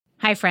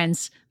Hi,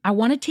 friends. I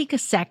want to take a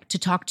sec to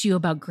talk to you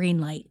about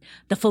Greenlight,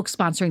 the folks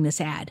sponsoring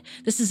this ad.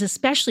 This is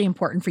especially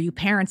important for you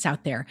parents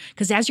out there,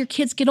 because as your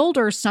kids get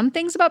older, some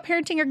things about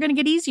parenting are going to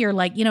get easier,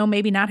 like,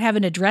 maybe not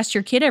having to dress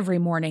your kid every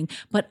morning,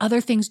 but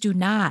other things do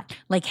not,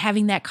 like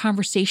having that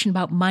conversation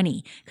about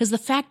money. Because the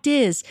fact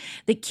is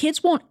that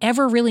kids won't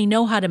ever really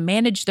know how to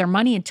manage their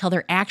money until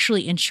they're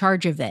actually in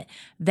charge of it.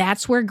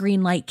 That's where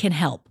Greenlight can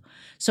help.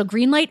 So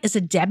Greenlight is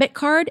a debit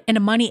card and a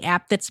money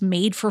app that's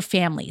made for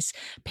families.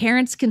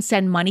 Parents can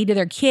send money to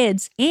their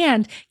kids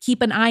and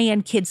keep an eye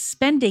on kids'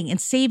 spending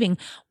and saving,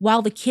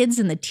 while the kids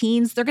and the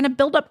teens, they're going to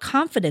build up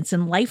confidence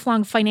and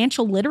lifelong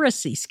financial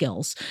literacy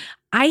skills.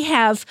 I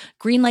have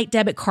Greenlight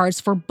debit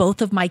cards for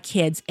both of my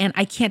kids, and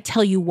I can't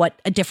tell you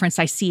what a difference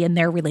I see in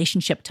their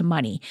relationship to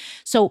money.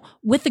 So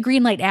with the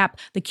Greenlight app,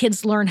 the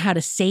kids learn how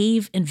to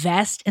save,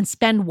 invest, and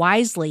spend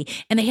wisely,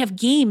 and they have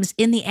games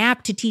in the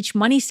app to teach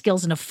money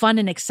skills in a fun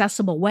and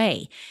accessible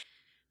way.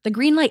 The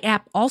Greenlight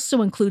app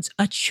also includes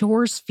a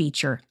chores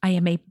feature. I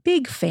am a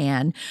big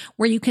fan,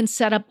 where you can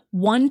set up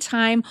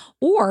one-time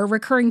or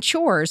recurring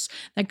chores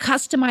that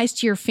customize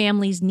to your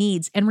family's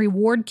needs and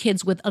reward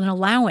kids with an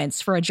allowance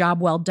for a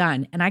job well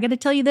done. And I got to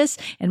tell you this,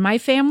 in my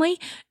family,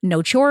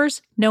 no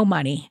chores, no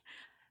money.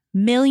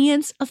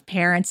 Millions of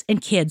parents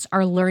and kids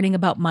are learning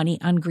about money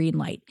on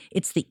Greenlight.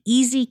 It's the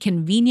easy,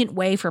 convenient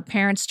way for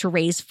parents to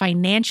raise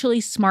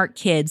financially smart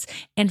kids,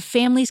 and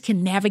families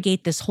can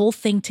navigate this whole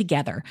thing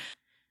together.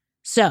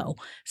 So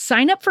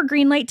sign up for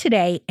Greenlight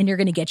today, and you're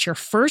going to get your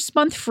first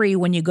month free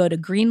when you go to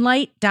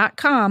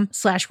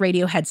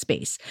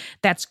greenlight.com/radioheadspace.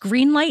 That's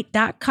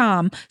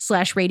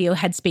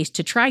greenlight.com/radioheadspace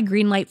to try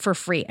Greenlight for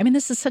free. I mean,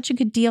 this is such a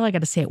good deal. I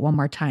got to say it one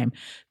more time.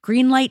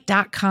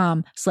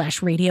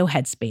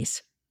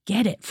 Greenlight.com/radioheadspace.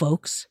 Get it,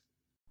 folks.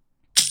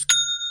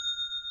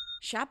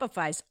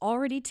 Shopify's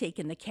already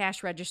taken the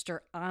cash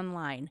register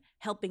online,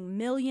 helping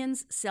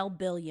millions sell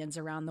billions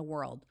around the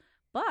world.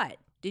 But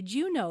did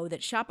you know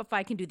that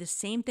Shopify can do the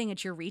same thing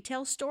at your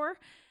retail store?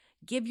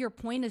 Give your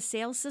point of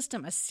sale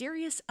system a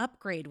serious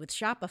upgrade with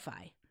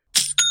Shopify.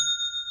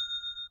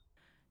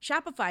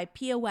 Shopify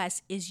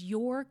POS is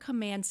your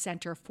command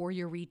center for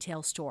your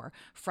retail store.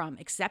 From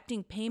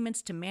accepting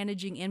payments to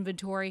managing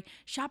inventory,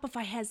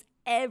 Shopify has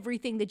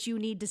everything that you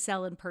need to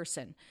sell in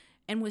person.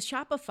 And with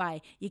Shopify,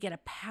 you get a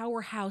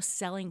powerhouse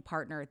selling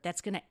partner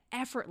that's going to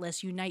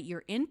effortlessly unite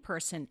your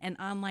in-person and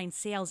online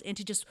sales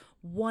into just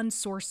one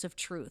source of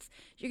truth.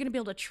 You're going to be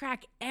able to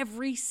track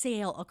every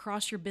sale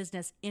across your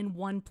business in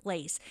one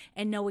place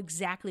and know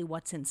exactly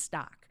what's in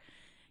stock.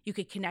 You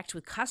could connect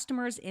with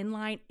customers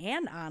inline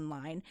and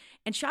online.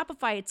 And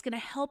Shopify, it's going to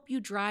help you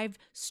drive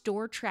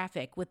store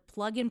traffic with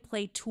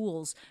plug-and-play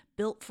tools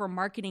built for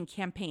marketing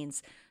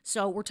campaigns.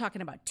 So we're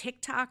talking about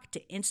TikTok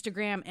to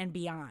Instagram and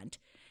beyond.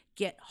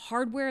 Get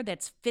hardware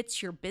that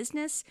fits your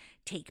business,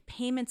 take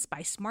payments by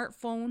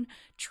smartphone,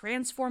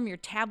 transform your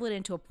tablet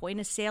into a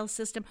point-of-sale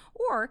system,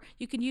 or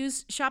you can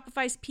use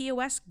Shopify's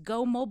POS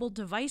Go mobile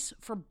device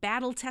for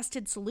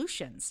battle-tested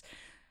solutions.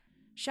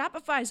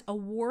 Shopify's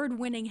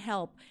award-winning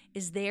help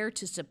is there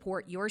to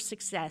support your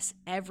success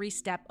every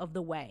step of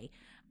the way.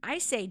 I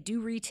say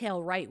do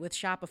retail right with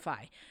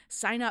Shopify.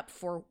 Sign up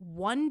for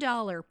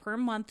 $1 per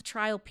month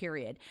trial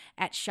period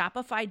at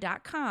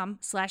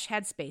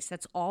shopify.com/headspace.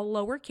 That's all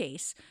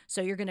lowercase.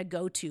 So you're going to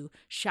go to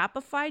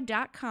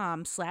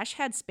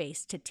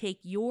shopify.com/headspace to take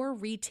your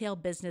retail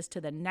business to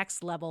the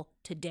next level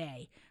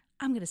today.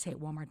 I'm going to say it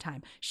one more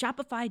time.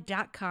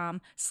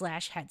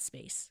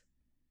 Shopify.com/headspace.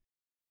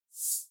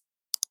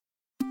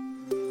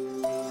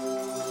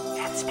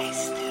 Headspace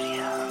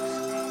Studios.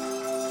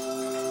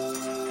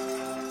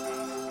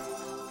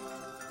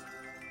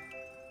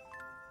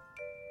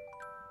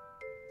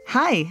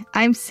 Hi,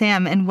 I'm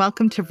Sam, and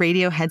welcome to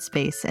Radio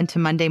Headspace and to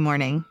Monday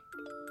Morning.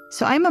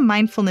 So I'm a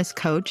mindfulness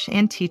coach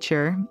and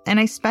teacher, and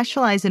I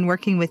specialize in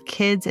working with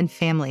kids and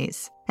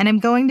families. And I'm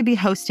going to be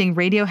hosting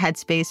Radio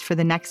Headspace for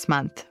the next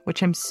month,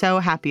 which I'm so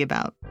happy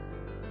about.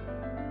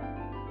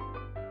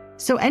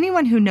 So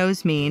anyone who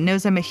knows me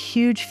knows I'm a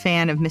huge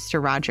fan of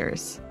Mr.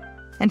 Rogers.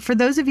 And for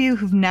those of you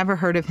who've never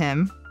heard of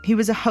him, he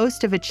was a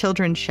host of a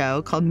children's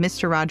show called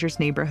Mr. Rogers'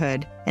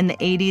 Neighborhood in the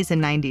 80s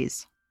and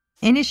 90s.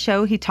 In his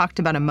show, he talked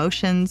about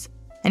emotions,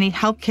 and he'd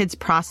help kids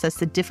process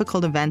the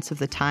difficult events of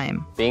the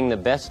time. Being the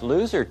best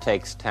loser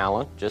takes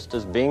talent, just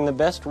as being the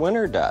best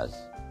winner does.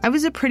 I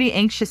was a pretty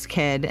anxious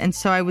kid, and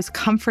so I was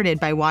comforted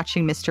by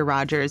watching Mr.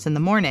 Rogers in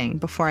the morning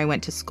before I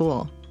went to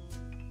school.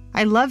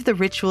 I loved the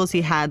rituals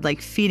he had,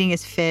 like feeding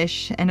his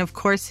fish and, of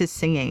course, his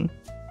singing.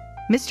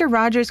 Mr.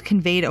 Rogers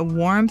conveyed a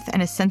warmth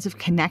and a sense of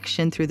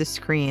connection through the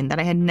screen that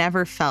I had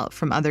never felt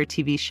from other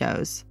TV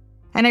shows.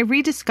 And I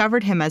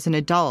rediscovered him as an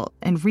adult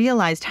and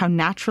realized how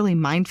naturally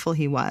mindful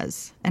he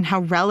was and how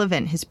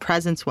relevant his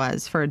presence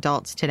was for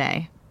adults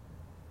today.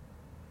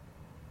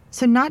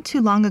 So not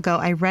too long ago,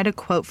 I read a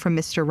quote from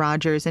Mr.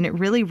 Rogers, and it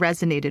really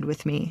resonated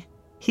with me.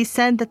 He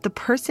said that the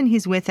person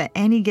he's with at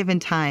any given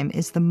time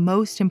is the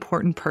most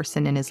important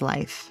person in his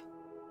life.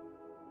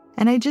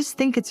 And I just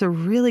think it's a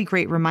really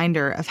great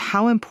reminder of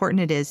how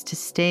important it is to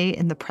stay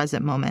in the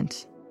present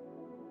moment.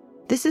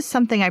 This is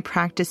something I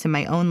practice in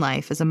my own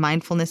life as a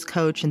mindfulness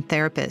coach and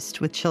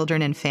therapist with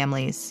children and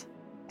families.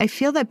 I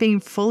feel that being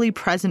fully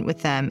present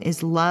with them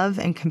is love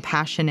and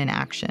compassion in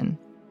action.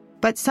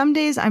 But some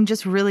days I'm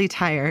just really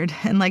tired,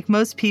 and like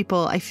most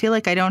people, I feel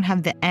like I don't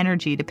have the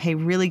energy to pay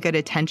really good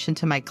attention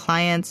to my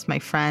clients, my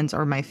friends,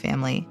 or my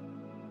family.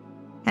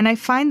 And I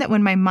find that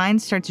when my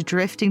mind starts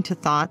drifting to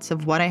thoughts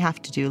of what I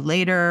have to do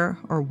later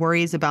or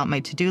worries about my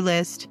to-do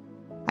list,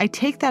 I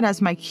take that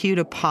as my cue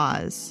to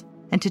pause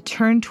and to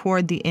turn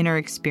toward the inner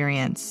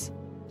experience,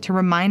 to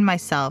remind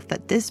myself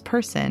that this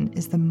person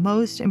is the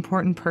most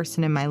important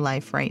person in my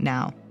life right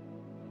now.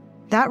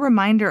 That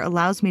reminder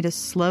allows me to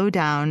slow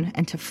down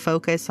and to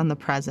focus on the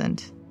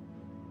present.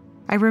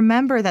 I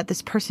remember that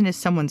this person is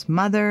someone's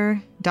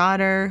mother,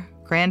 daughter,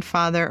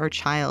 grandfather, or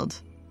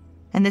child.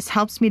 And this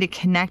helps me to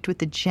connect with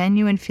the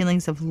genuine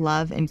feelings of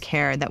love and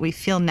care that we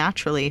feel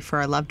naturally for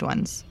our loved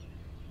ones.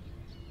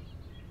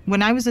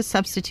 When I was a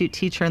substitute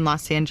teacher in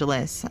Los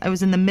Angeles, I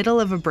was in the middle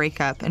of a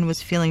breakup and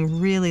was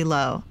feeling really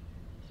low.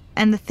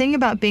 And the thing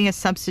about being a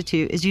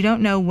substitute is you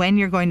don't know when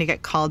you're going to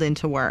get called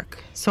into work.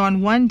 So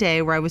on one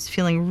day where I was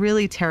feeling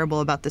really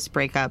terrible about this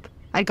breakup,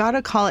 I got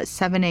a call at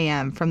 7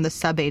 a.m. from the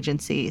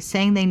sub-agency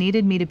saying they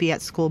needed me to be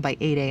at school by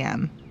 8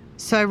 a.m.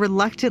 So I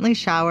reluctantly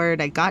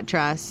showered, I got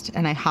dressed,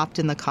 and I hopped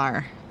in the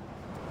car.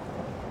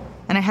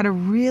 And I had a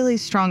really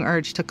strong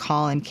urge to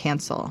call and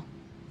cancel.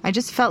 I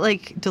just felt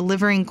like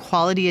delivering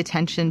quality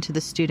attention to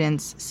the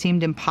students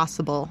seemed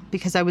impossible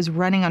because I was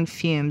running on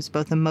fumes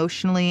both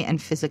emotionally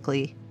and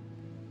physically.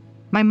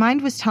 My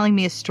mind was telling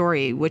me a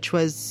story, which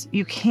was,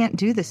 you can't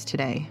do this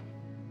today.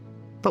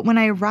 But when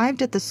I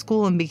arrived at the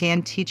school and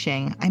began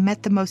teaching, I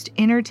met the most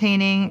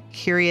entertaining,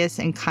 curious,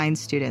 and kind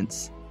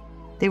students.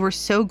 They were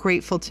so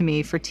grateful to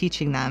me for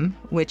teaching them,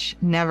 which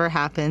never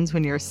happens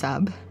when you're a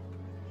sub.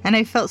 And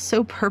I felt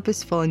so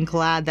purposeful and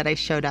glad that I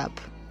showed up.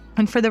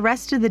 And for the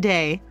rest of the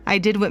day, I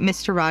did what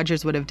Mr.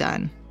 Rogers would have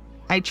done.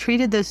 I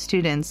treated those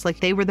students like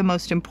they were the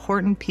most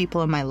important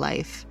people in my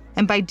life.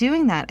 And by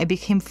doing that, I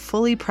became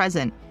fully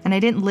present, and I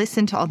didn't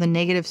listen to all the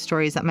negative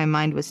stories that my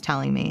mind was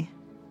telling me.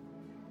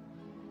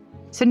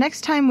 So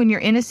next time when you're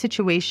in a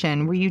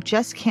situation where you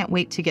just can't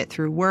wait to get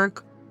through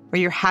work, or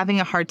you're having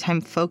a hard time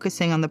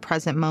focusing on the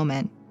present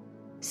moment,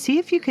 see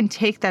if you can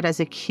take that as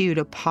a cue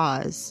to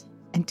pause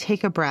and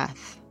take a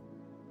breath,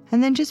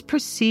 and then just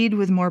proceed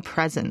with more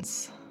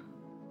presence.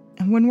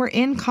 And when we're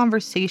in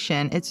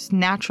conversation, it's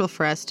natural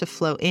for us to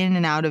flow in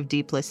and out of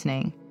deep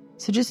listening.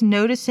 So just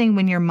noticing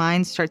when your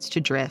mind starts to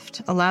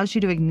drift allows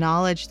you to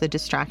acknowledge the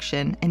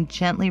distraction and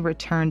gently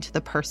return to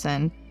the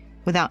person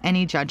without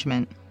any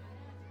judgment.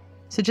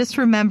 So just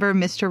remember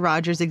Mr.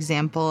 Rogers'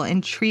 example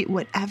and treat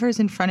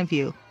whatever's in front of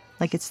you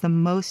like it's the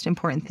most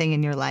important thing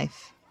in your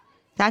life.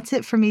 That's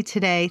it for me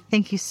today.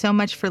 Thank you so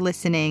much for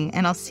listening,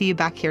 and I'll see you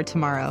back here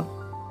tomorrow.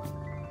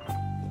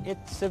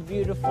 It's a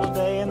beautiful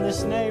day in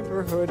this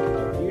neighborhood,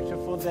 a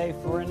beautiful day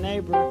for a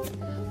neighbor.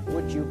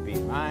 Would you be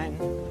mine?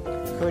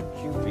 Could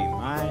you be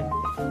mine?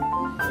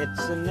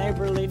 It's a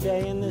neighborly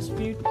day in this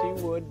beauty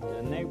wood,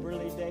 a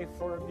neighborly day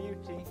for a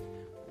beauty.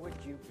 Would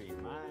you be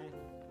mine?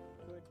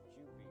 Could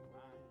you be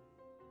mine?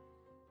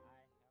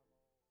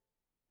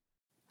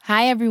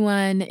 Hi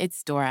everyone,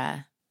 it's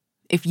Dora.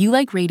 If you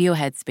like Radio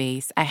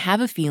Headspace, I have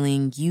a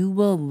feeling you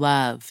will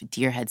love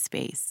Dear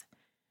Headspace.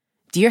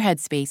 Dear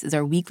Headspace is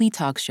our weekly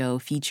talk show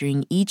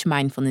featuring each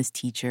mindfulness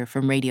teacher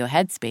from Radio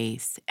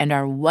Headspace and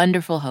our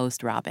wonderful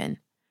host, Robin.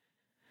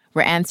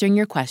 We're answering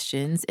your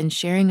questions and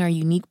sharing our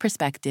unique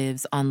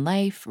perspectives on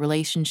life,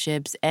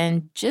 relationships,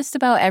 and just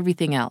about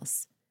everything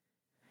else.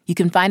 You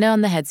can find it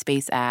on the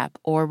Headspace app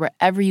or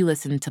wherever you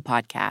listen to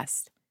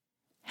podcasts.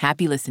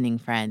 Happy listening,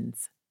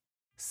 friends.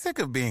 Sick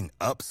of being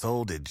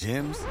upsold at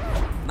gyms?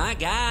 My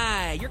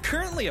guy, you're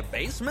currently a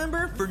base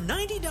member? For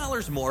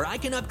 $90 more, I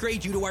can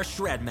upgrade you to our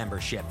Shred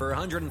membership. For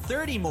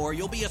 $130 more,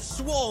 you'll be a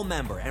Swole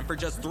member. And for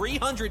just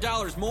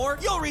 $300 more,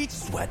 you'll reach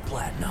Sweat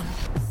Platinum.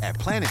 At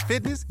Planet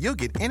Fitness, you'll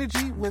get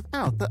energy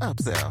without the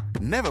upsell.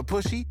 Never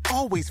pushy,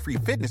 always free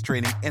fitness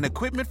training and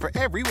equipment for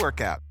every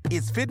workout.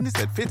 It's fitness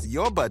that fits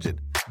your budget.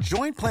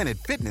 Join Planet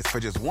Fitness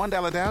for just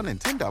 $1 down and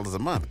 $10 a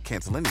month.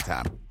 Cancel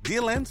anytime.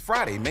 Deal ends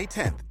Friday, May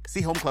 10th.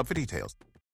 See Home Club for details.